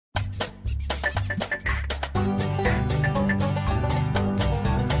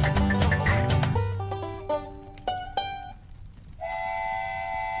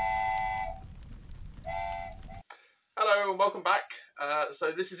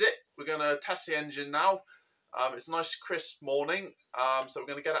So this is it. We're going to test the engine now. It's a nice crisp morning, so we're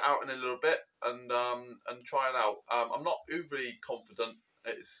going to get it out in a little bit and try it out. I'm not overly confident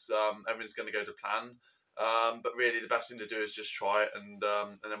it's everything's going to go to plan, but really the best thing to do is just try it and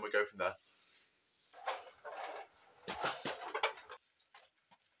then we'll go from there.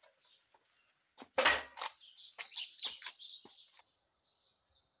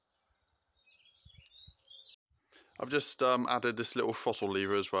 I've just added this little throttle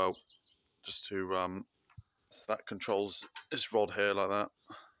lever as well, just to that controls this rod here like that,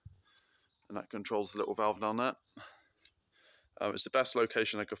 and that controls the little valve down there. It's the best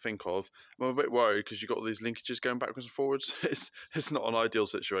location I could think of. I'm a bit worried because you've got all these linkages going backwards and forwards. It's not an ideal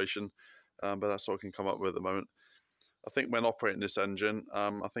situation, but that's what I can come up with at the moment. I think when operating this engine,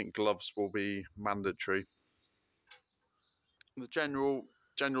 I think gloves will be mandatory. The general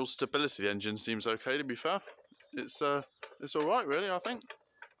stability of the engine seems okay, to be fair. It's all right, really. I think.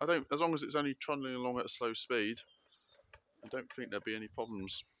 As long as it's only trundling along at a slow speed, I don't think there'll be any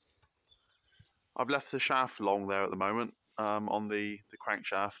problems. I've left the shaft long there at the moment, on the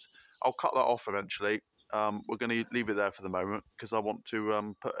crankshaft. I'll cut that off eventually. We're going to leave it there for the moment because I want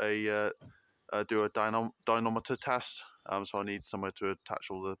to put do a dynamometer test. So I need somewhere to attach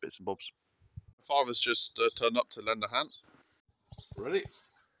all the bits and bobs. My father's just turned up to lend a hand. Ready?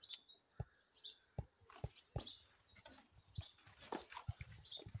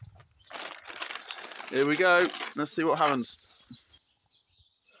 Here we go. Let's see what happens.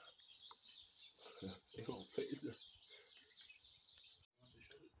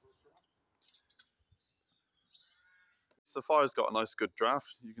 The fire's got a nice good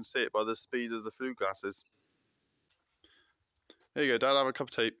draft. You can see it by the speed of the flue gases. Here you go, Dad, have a cup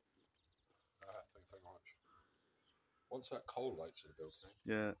of tea. Thanks very much. What's that coal lights are built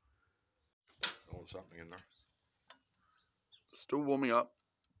in? Yeah. Oh, what's happening in there? Still warming up.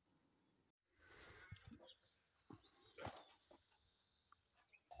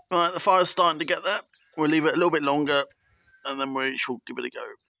 Right, the fire's starting to get there. We'll leave it a little bit longer and then we shall give it a go.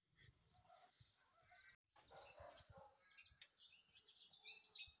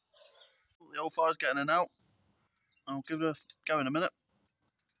 The old fire's getting in now. I'll give it a go in a minute.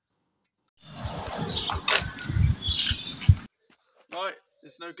 Right,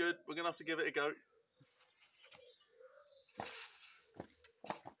 it's no good. We're going to have to give it a go.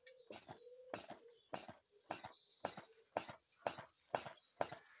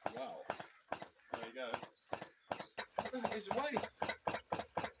 Wow. There you go. It's away.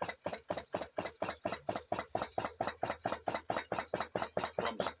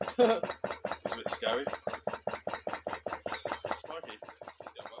 Crumbs. It's a bit scary. Crikey.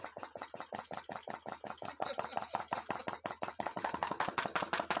 It's going well.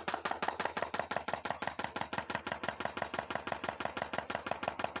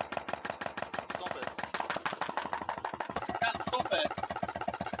 Stop it. I can't stop it.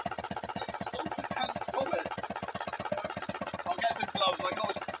 I can't stop it. I'll get some gloves. I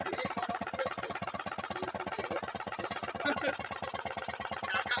can't.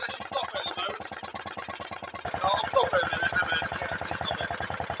 I can't actually stop it at the moment. I'll stop it in a minute.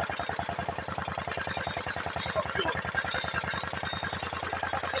 Stop it.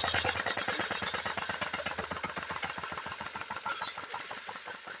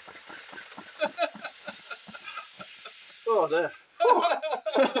 Oh dear.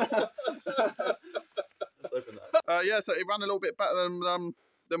 Let's open that. Yeah, so it ran a little bit better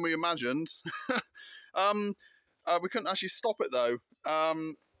than we imagined. We couldn't actually stop it though.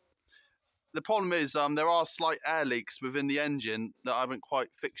 The problem is there are slight air leaks within the engine that I haven't quite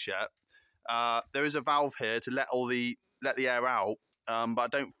fixed yet. There is a valve here to let the air out,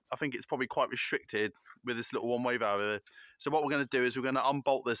 but I think it's probably quite restricted with this little one-way valve here. So what we're going to do is we're going to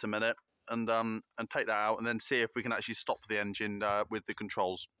unbolt this a minute and take that out and then see if we can actually stop the engine with the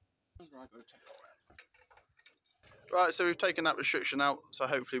controls. Right, so we've taken that restriction out, so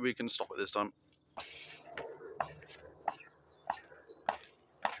hopefully we can stop it this time.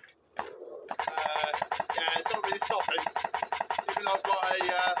 Yeah, it's not really stopping, even though I've got a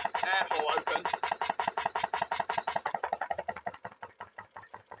air hole open.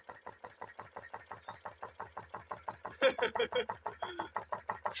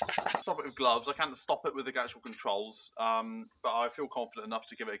 Stop it with gloves. I can't stop it with the actual controls, but I feel confident enough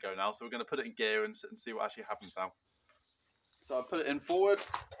to give it a go now. So we're going to put it in gear and see what actually happens now. So I put it in forward,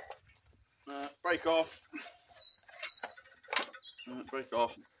 brake off, brake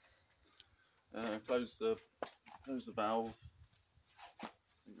off, close the valve. I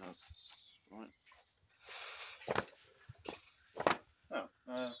think that's right.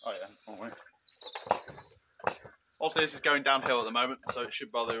 Oh yeah, wrong way. Obviously this is going downhill at the moment, so it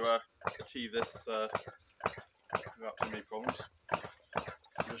should be able to achieve this without too many problems.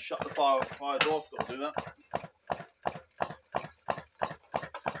 Just shut the fire door, got to do that.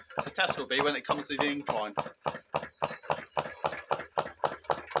 The test will be when it comes to the incline.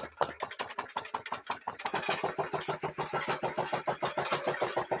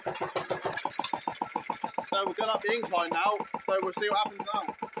 So we're going up the incline now, so we'll see what happens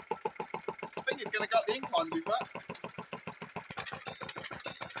now. I think it's going to go up the incline, to be fair.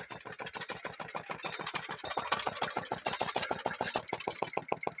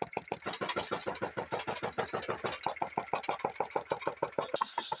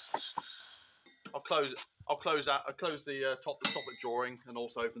 I'll close the top drawing and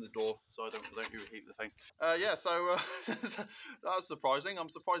also open the door so I don't overheat the thing. Yeah, so that was surprising. I'm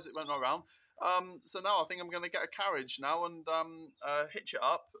surprised it went right round. So now I think I'm going to get a carriage now and hitch it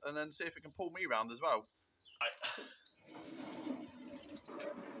up and then see if it can pull me round as well. Right.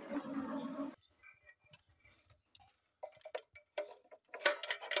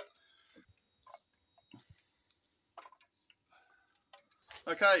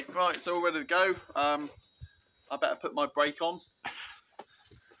 Okay, right, so we're ready to go. I better put my brake on.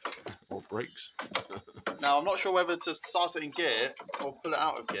 Or brakes. Now, I'm not sure whether to start it in gear or pull it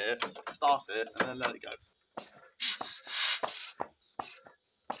out of gear, start it, and then let it go.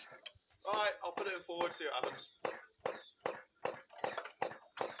 Alright, I'll put it in forward, see what happens.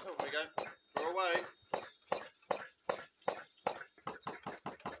 Oh, there we go. We're away.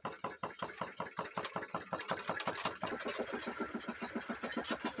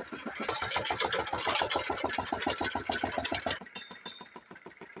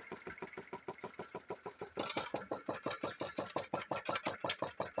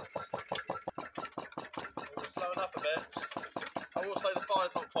 We're slowing up a bit. I will say the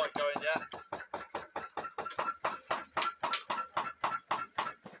fire's not quite going yet.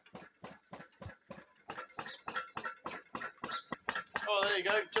 Oh, there you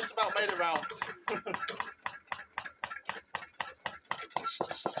go. Just about made it round.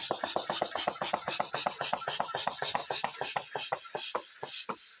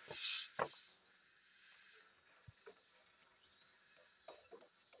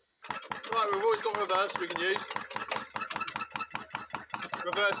 Right, we've always got reverse we can use.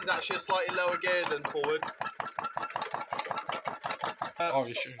 Reverse is actually a slightly lower gear than forward. Oh,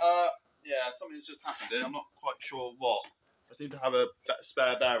 you should. Yeah, something's just happened here. I'm not quite sure what. I seem to have a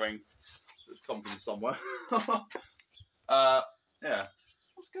spare bearing that's come from somewhere. Yeah.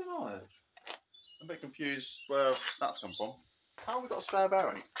 What's going on there? I'm a bit confused where that's come from. How have we got a spare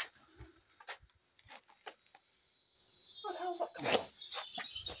bearing? Where the hell's that come from?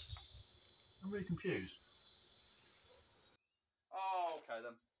 I'm really confused. Oh, okay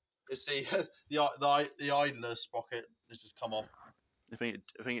then. It's the idler sprocket has just come off. I think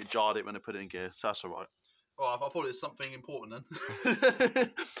it jarred it when I put it in gear, so that's all right. Well, I thought it was something important then.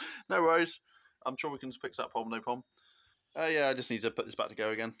 No worries. I'm sure we can fix that problem, no problem. Yeah, I just need to put this back to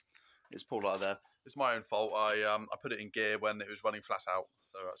go again. It's pulled out of there. It's my own fault. I put it in gear when it was running flat out,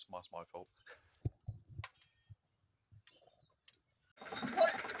 so that's my fault.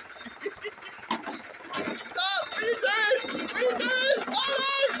 What? Dad, what are you doing? What are you doing? Oh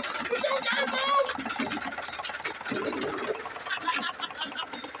no! It's all going wrong!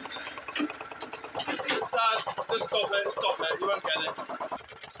 Dad, just stop it, you won't get it.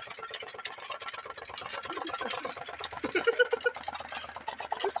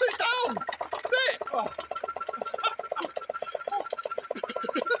 Just sit down! Sit! Oh.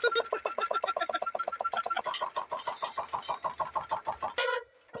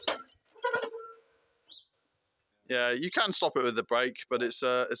 Yeah, you can stop it with the brake, but it's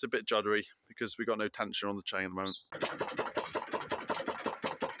a bit juddery because we've got no tension on the chain at the moment.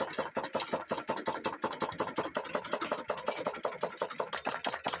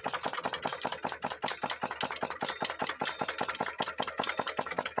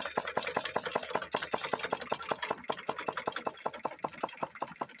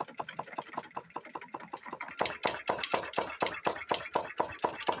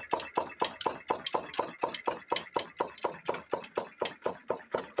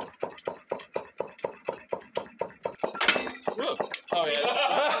 Oh yeah.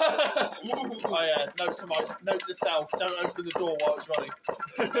 Oh yeah. Note to self. Don't open the door while it's running.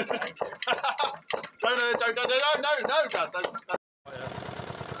 No, Dad. That's, oh, yeah.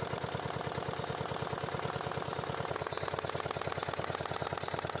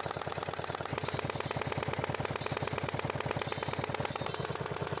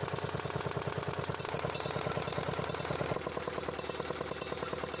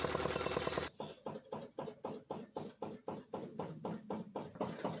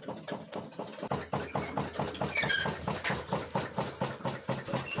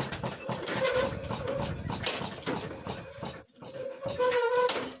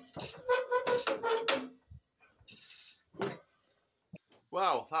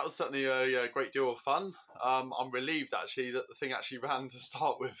 Well, that was certainly a great deal of fun. I'm relieved actually that the thing actually ran to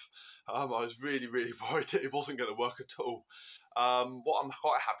start with. I was really worried that it wasn't going to work at all. What I'm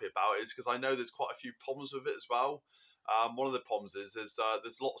quite happy about is because I know there's quite a few problems with it as well. One of the problems is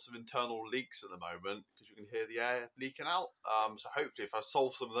there's lots of internal leaks at the moment because you can hear the air leaking out. So hopefully if I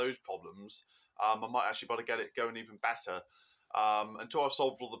solve some of those problems, I might actually be able to get it going even better. Until I've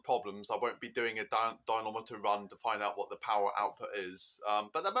solved all the problems, I won't be doing a dynamometer run to find out what the power output is.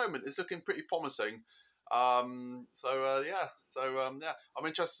 But at the moment, it's looking pretty promising. Yeah, I'm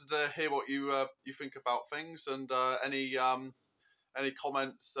interested to hear what you think about things and any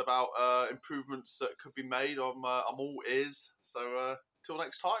comments about improvements that could be made. I'm all ears. So till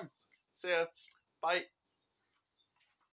next time, see ya, bye.